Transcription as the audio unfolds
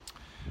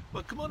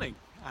Well, good morning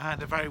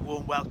and a very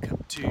warm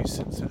welcome to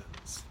St.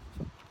 Swithin's.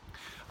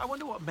 I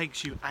wonder what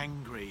makes you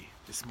angry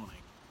this morning.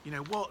 You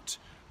know, what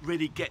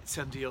really gets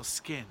under your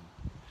skin?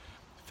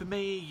 For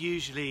me,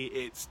 usually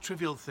it's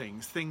trivial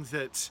things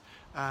that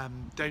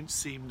don't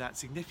seem that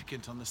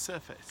significant on the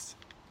surface.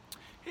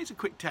 Here's a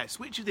quick test.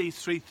 Which of these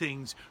three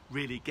things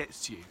really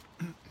gets to you?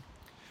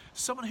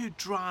 Someone who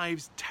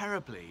drives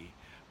terribly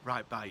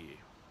right by you.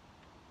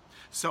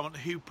 Someone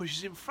who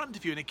pushes in front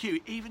of you in a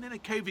queue, even in a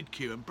COVID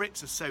queue, and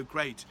Brits are so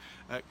great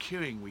at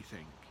queuing, we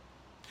think.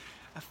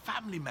 A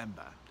family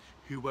member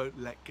who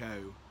won't let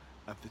go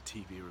of the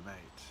TV remote.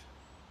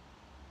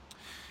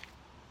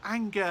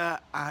 Anger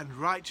and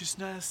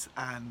righteousness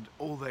and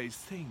all those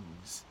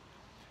things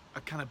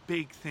are kind of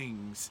big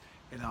things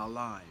in our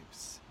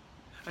lives.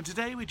 And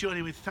today we're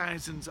joining with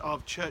thousands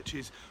of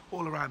churches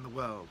all around the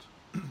world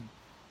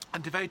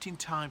and devoting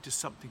time to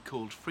something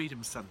called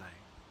Freedom Sunday.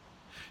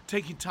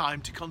 Taking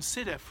time to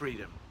consider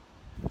freedom,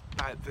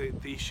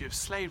 the issue of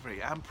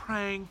slavery, and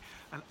praying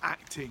and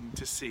acting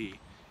to see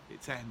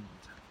its end.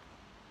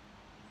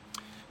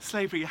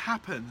 Slavery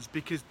happens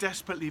because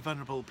desperately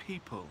vulnerable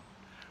people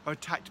are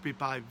attacked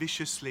by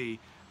viciously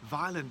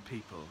violent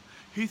people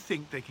who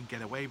think they can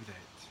get away with it.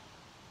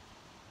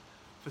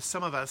 For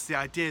some of us, the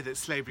idea that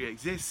slavery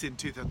exists in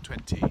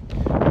 2020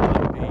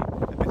 might be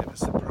a bit of a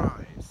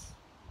surprise.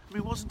 I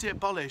mean, wasn't it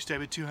abolished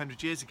over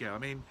 200 years ago? I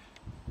mean,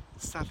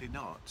 sadly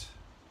not.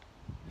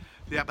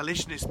 The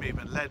abolitionist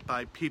movement, led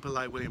by people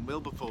like William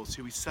Wilberforce,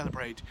 who we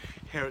celebrate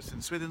here at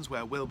St. Swithin's,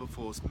 where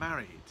Wilberforce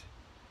married,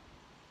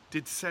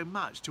 did so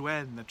much to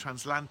end the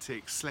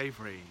transatlantic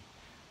slavery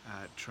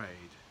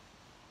trade.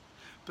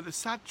 But the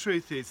sad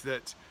truth is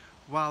that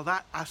while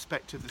that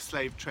aspect of the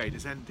slave trade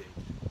has ended,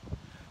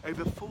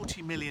 over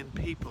 40 million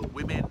people,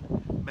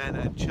 women, men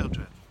and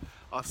children,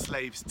 are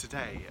slaves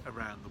today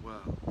around the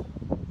world.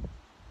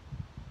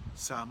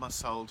 Some are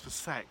sold for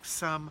sex,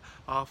 some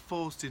are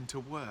forced into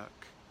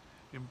work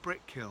in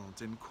brick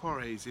kilns, in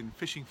quarries, in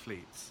fishing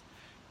fleets,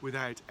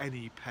 without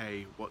any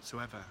pay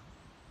whatsoever.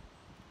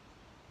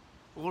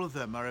 All of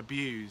them are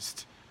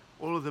abused,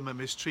 all of them are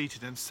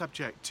mistreated and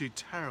subject to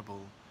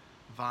terrible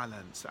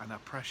violence and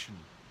oppression.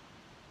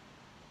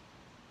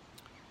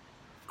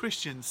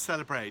 Christians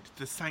celebrate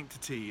the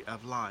sanctity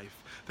of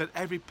life, that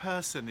every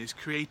person is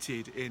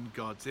created in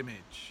God's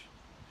image,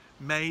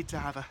 made to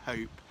have a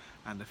hope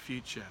and a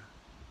future.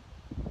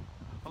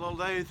 And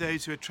although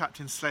those who are trapped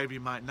in slavery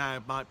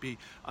might be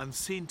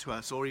unseen to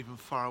us or even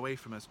far away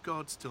from us,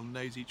 God still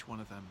knows each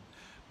one of them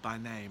by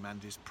name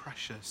and is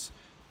precious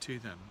to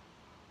them.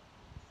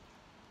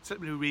 So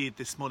let me read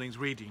this morning's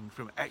reading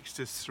from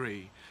Exodus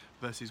 3,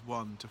 verses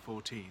 1 to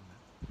 14.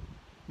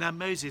 Now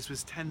Moses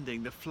was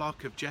tending the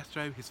flock of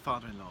Jethro, his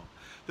father-in-law,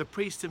 the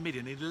priest of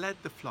Midian. He led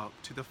the flock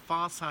to the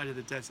far side of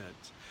the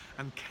desert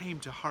and came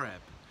to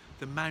Horeb,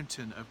 the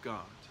mountain of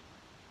God.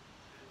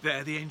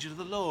 There the angel of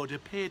the Lord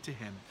appeared to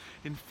him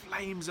in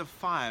flames of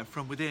fire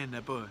from within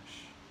a bush.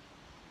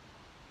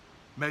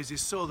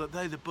 Moses saw that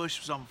though the bush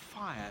was on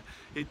fire,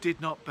 it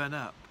did not burn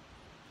up.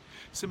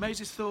 So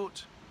Moses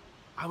thought,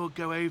 I will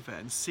go over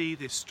and see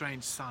this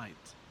strange sight,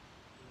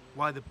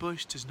 why the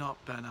bush does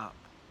not burn up.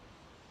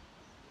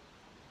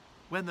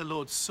 When the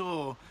Lord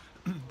saw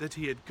that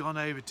he had gone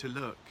over to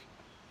look,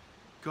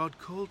 God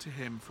called to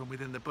him from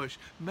within the bush,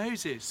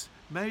 Moses,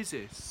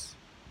 Moses.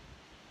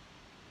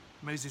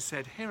 Moses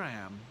said, Here I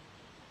am.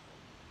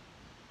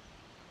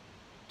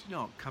 Do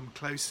not come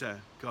closer,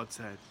 God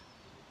said.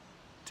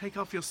 Take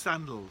off your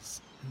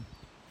sandals,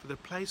 for the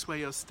place where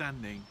you're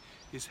standing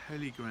is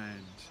holy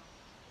ground.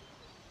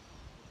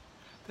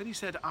 Then he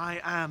said, I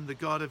am the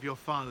God of your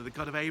father, the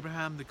God of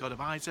Abraham, the God of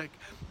Isaac,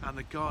 and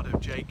the God of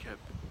Jacob.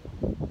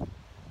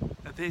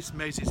 At this,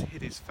 Moses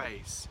hid his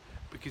face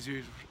because he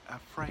was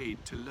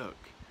afraid to look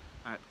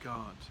at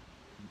God.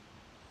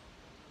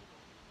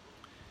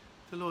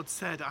 The Lord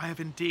said, I have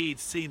indeed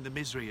seen the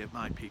misery of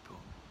my people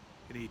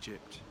in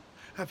Egypt.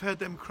 I've heard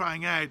them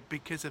crying out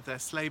because of their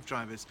slave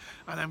drivers,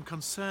 and I'm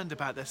concerned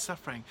about their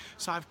suffering.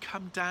 So I've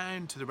come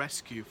down to the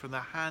rescue from the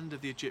hand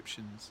of the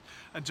Egyptians,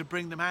 and to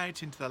bring them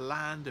out into the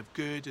land of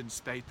good and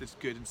that's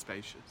good and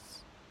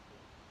spacious.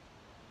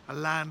 A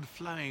land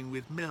flowing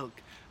with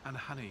milk and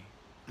honey.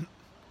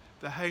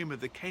 The home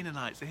of the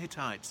Canaanites, the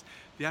Hittites,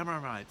 the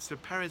Amorites, the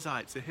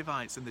Perizzites, the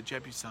Hivites, and the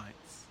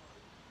Jebusites.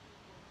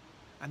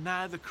 And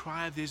now the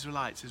cry of the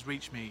Israelites has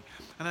reached me,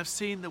 and I've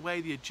seen the way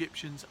the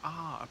Egyptians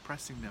are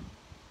oppressing them.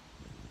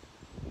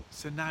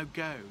 So now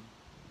go.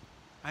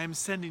 I am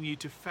sending you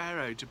to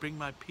Pharaoh to bring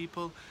my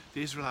people,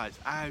 the Israelites,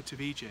 out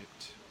of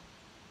Egypt.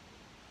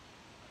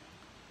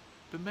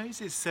 But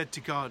Moses said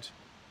to God,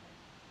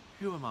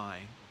 Who am I,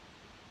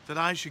 that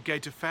I should go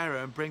to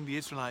Pharaoh and bring the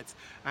Israelites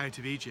out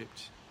of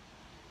Egypt?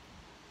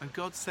 And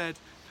God said,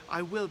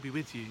 I will be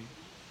with you,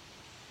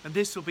 and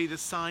this will be the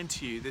sign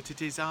to you that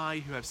it is I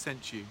who have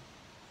sent you.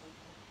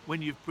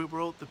 When you've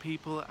brought the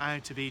people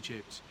out of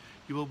Egypt,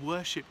 you will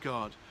worship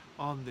God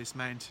on this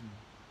mountain.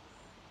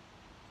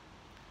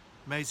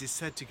 Moses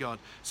said to God,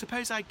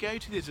 Suppose I go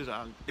to the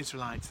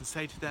Israelites and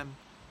say to them,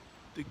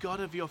 The God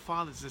of your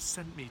fathers has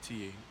sent me to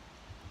you.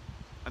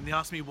 And they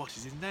asked me, what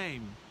is his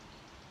name?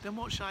 Then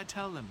what shall I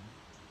tell them?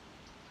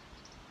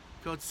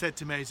 God said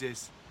to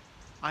Moses,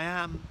 I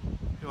am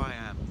who I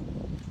am.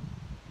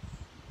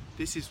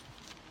 This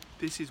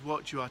is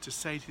what you are to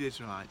say to the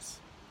Israelites.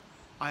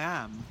 I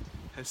am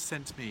has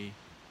sent me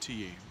to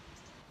you.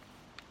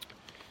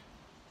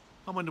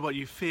 I wonder what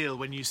you feel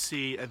when you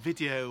see a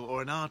video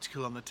or an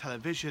article on the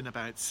television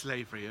about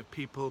slavery of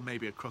people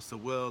maybe across the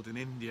world in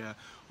India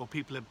or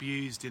people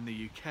abused in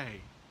the UK.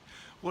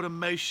 What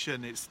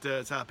emotion it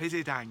stirs up. Is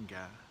it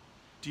anger?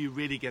 Do you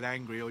really get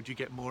angry, or do you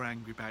get more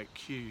angry about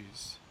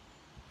cues?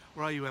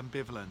 Or are you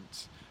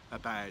ambivalent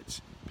about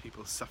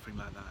people suffering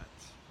like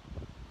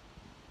that?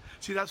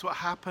 See, that's what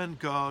happened.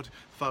 God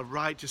felt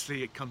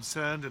righteously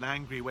concerned and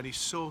angry when he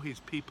saw his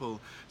people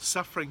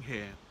suffering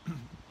here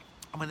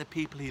and when the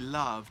people he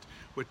loved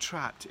were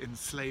trapped in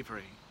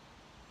slavery.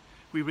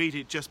 We read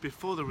it just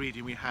before the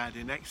reading we had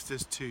in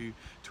Exodus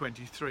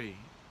 2:23.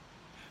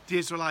 The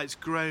Israelites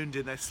groaned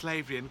in their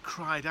slavery and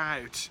cried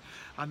out,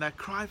 and their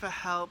cry for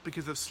help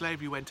because of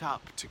slavery went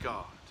up to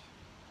God.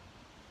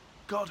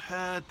 God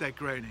heard their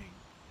groaning,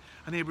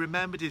 and he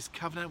remembered his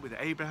covenant with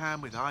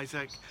Abraham, with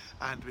Isaac,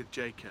 and with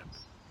Jacob.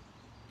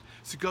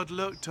 So God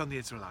looked on the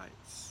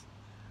Israelites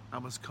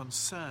and was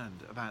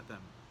concerned about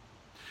them.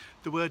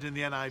 The word in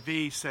the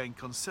NIV saying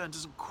concern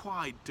doesn't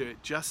quite do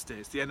it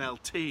justice. The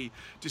NLT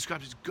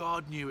describes it as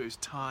God knew it was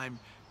time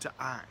to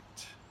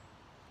act.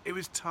 It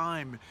was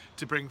time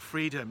to bring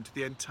freedom to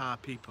the entire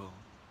people.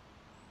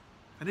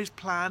 And his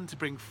plan to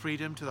bring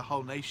freedom to the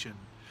whole nation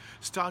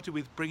started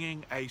with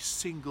bringing a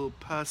single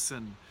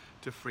person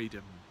to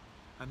freedom,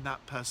 and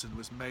that person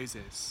was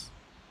Moses.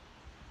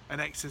 In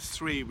Exodus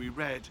 3 we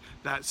read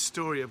that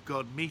story of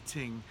God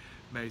meeting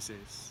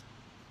Moses.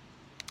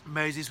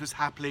 Moses was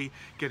happily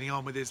getting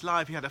on with his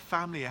life. He had a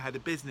family, he had a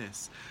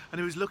business, and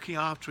he was looking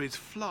after his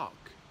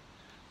flock.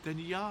 Then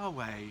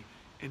Yahweh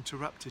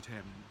interrupted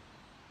him.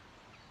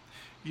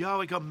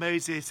 Yahweh got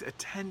Moses'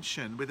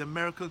 attention with a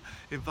miracle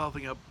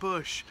involving a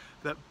bush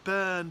that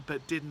burned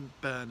but didn't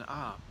burn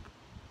up.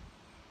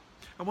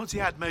 And once he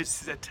had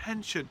Moses'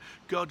 attention,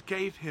 God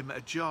gave him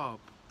a job.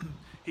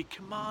 He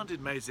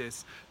commanded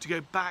Moses to go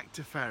back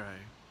to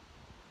Pharaoh,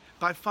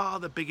 by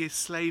far the biggest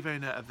slave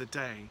owner of the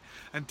day,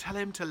 and tell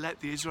him to let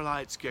the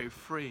Israelites go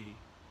free.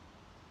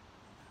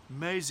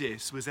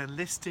 Moses was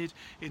enlisted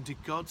into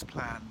God's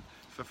plan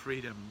for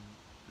freedom.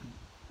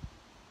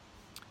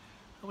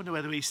 I wonder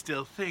whether we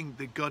still think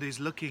that God is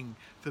looking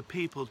for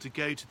people to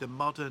go to the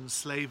modern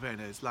slave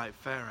owners like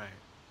Pharaoh,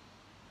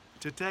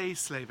 today's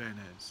slave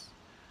owners,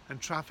 and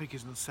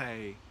traffickers and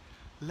say,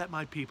 let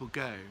my people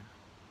go.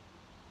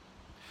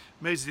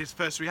 Moses'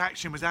 first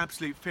reaction was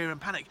absolute fear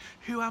and panic.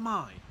 Who am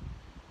I?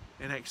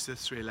 In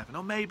Exodus 3:11.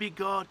 Or maybe,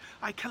 God,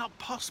 I cannot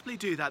possibly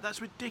do that.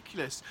 That's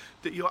ridiculous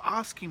that you're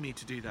asking me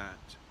to do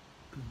that.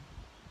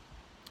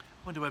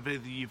 I wonder whether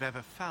you've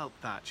ever felt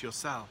that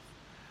yourself.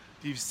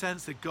 You've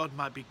sensed that God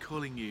might be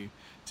calling you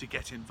to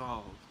get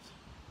involved.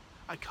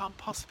 I can't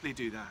possibly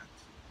do that.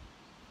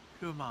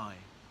 Who am I?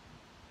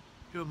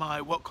 Who am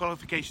I? What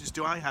qualifications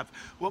do I have?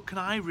 What can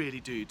I really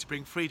do to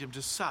bring freedom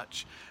to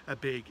such a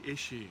big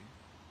issue?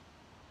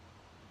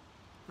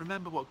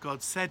 Remember what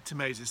God said to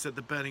Moses at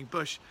the burning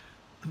bush.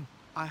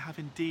 I have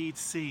indeed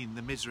seen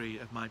the misery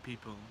of my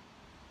people.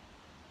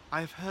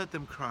 I have heard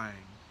them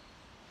crying,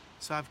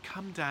 so I've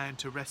come down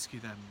to rescue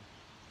them.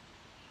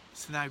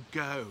 So now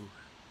go.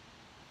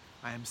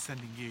 I am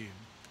sending you.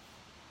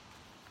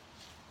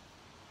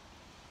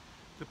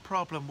 The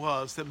problem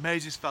was that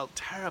Moses felt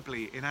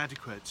terribly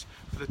inadequate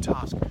for the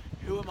task.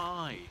 Who am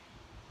I?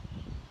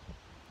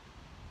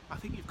 I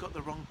think you've got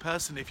the wrong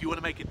person. If you want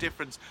to make a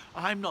difference,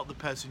 I'm not the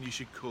person you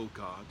should call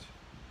God.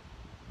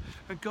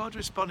 And God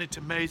responded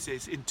to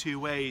Moses in two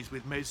ways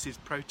with Moses'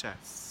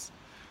 protests.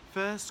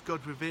 First,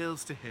 God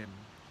reveals to him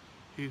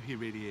who he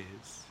really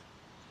is.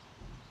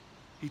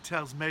 He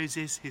tells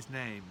Moses his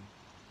name.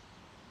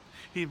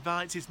 He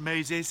invites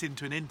Moses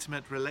into an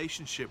intimate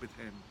relationship with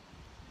him.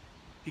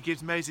 He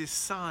gives Moses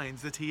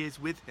signs that he is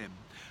with him,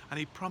 and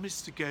he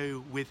promises to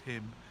go with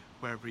him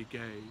wherever he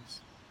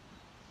goes.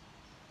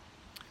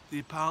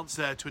 The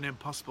answer to an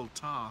impossible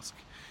task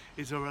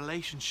is a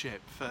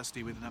relationship,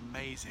 firstly, with an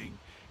amazing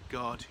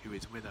God who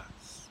is with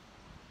us.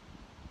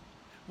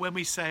 When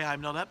we say,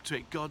 I'm not up to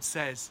it, God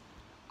says,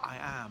 I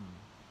am.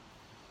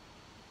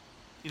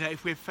 You know,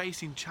 if we're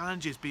facing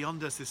challenges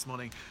beyond us this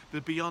morning, that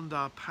are beyond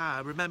our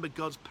power, remember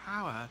God's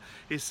power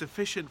is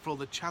sufficient for all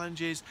the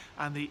challenges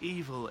and the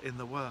evil in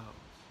the world.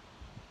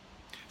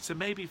 So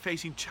maybe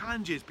facing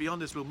challenges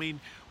beyond us will mean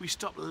we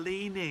stop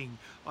leaning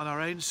on our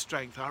own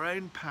strength, our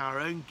own power, our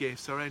own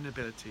gifts, our own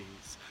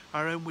abilities,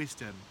 our own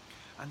wisdom,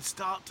 and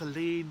start to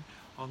lean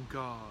on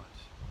God.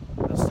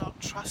 And start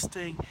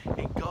trusting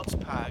in God's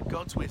power,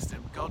 God's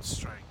wisdom, God's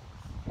strength.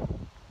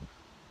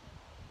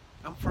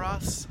 And for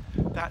us,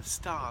 that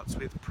starts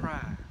with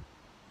prayer.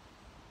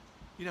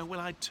 You know,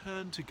 will I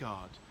turn to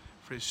God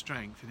for his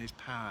strength and his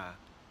power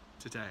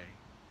today?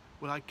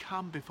 Will I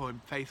come before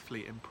him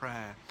faithfully in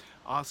prayer,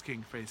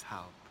 asking for his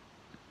help?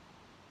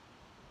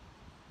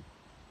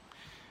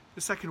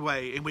 The second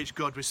way in which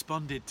God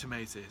responded to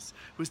Moses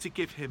was to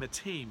give him a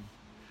team.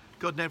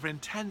 God never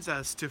intends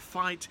us to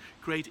fight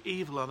great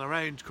evil on our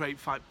own, to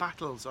fight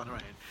battles on our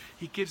own.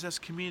 He gives us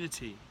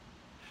community.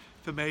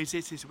 For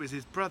Moses, it was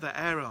his brother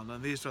Aaron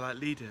and the Israelite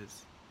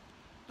leaders.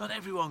 Not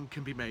everyone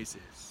can be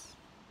Moses,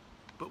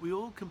 but we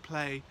all can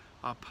play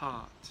our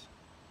part.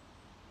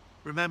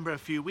 Remember a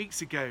few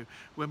weeks ago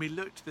when we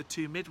looked at the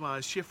two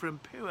midwives, Shiphrah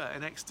and Puah,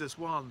 in Exodus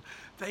 1.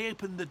 They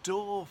opened the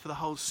door for the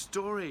whole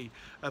story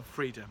of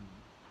freedom.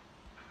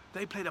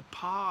 They played a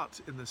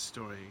part in the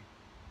story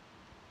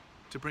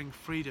to bring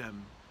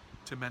freedom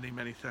to many,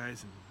 many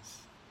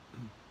thousands.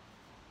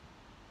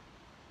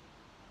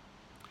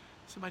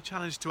 So my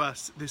challenge to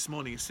us this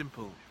morning is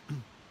simple.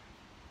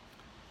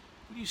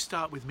 Will you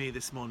start with me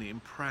this morning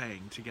in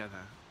praying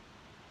together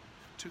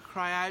to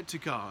cry out to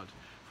God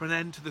for an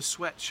end to the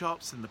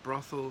sweatshops and the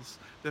brothels,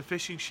 the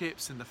fishing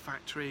ships and the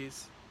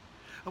factories?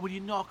 And will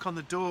you knock on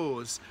the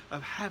doors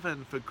of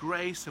heaven for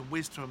grace and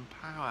wisdom and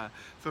power,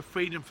 for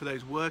freedom for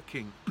those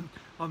working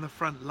on the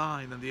front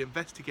line, and the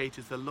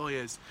investigators, the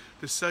lawyers,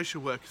 the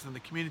social workers and the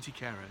community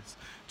carers,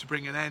 to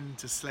bring an end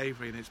to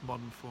slavery in its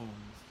modern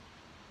forms?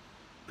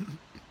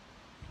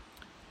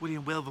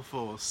 William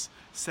Wilberforce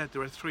said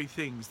there are three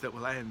things that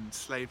will end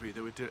slavery,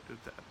 that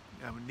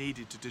were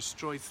needed to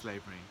destroy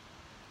slavery: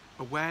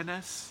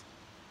 awareness,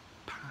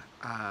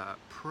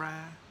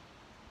 prayer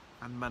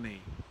and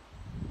money.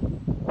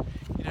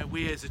 You know,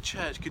 we as a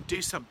church can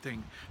do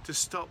something to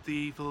stop the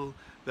evil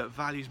that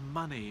values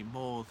money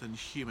more than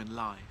human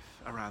life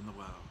around the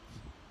world.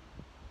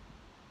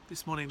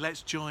 This morning,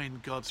 let's join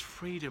God's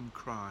freedom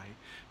cry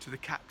to the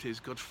captives,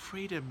 God's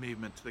freedom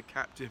movement to the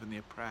captive and the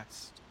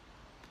oppressed,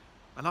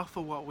 and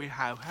offer what we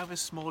have, however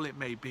small it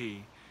may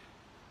be,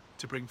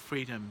 to bring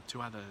freedom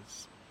to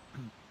others.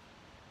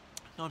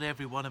 Not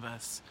every one of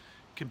us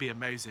can be a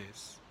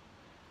Moses,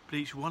 but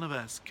each one of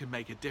us can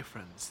make a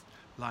difference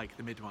like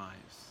the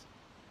midwives.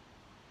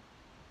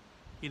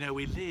 You know,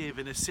 we live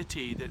in a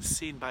city that's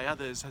seen by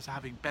others as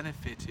having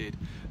benefited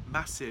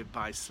massive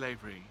by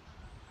slavery.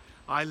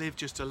 I live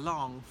just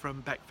along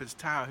from Beckford's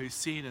Tower, who's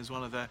seen as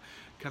one of the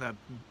kind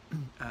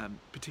of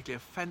particularly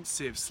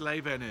offensive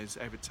slave owners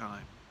over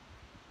time.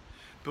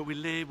 But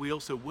we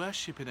also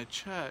worship in a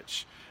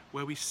church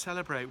where we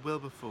celebrate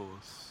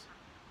Wilberforce.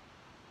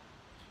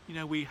 You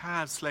know, we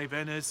have slave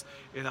owners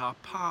in our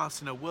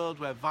past in a world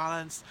where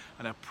violence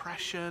and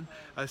oppression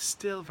are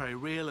still very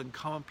real and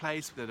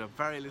commonplace, that are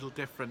very little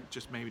different,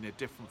 just maybe in a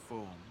different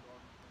form.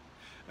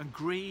 And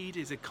greed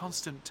is a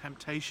constant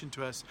temptation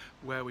to us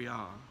where we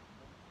are.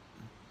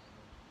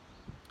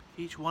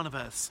 Each one of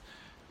us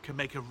can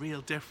make a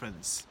real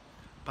difference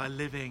by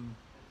living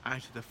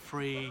out of the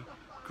free,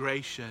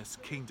 gracious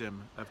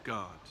kingdom of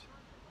God.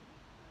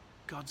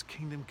 God's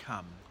kingdom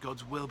come,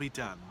 God's will be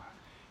done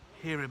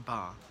here in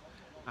Bath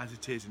as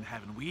it is in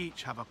heaven. We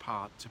each have a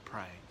part to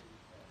pray.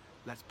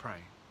 Let's pray.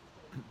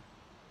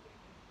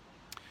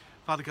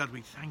 Father God,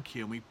 we thank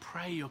you and we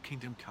pray your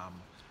kingdom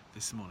come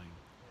this morning,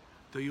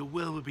 that your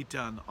will would be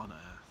done on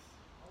earth,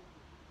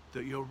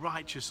 that your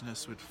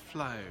righteousness would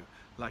flow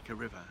like a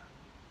river,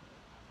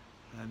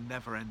 a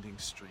never-ending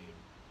stream.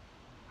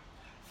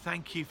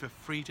 Thank you for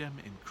freedom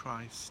in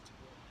Christ.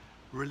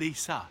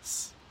 Release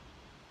us,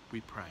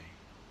 we pray,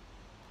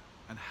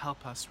 and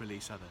help us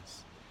release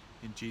others.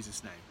 In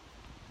Jesus' name,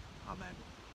 amen.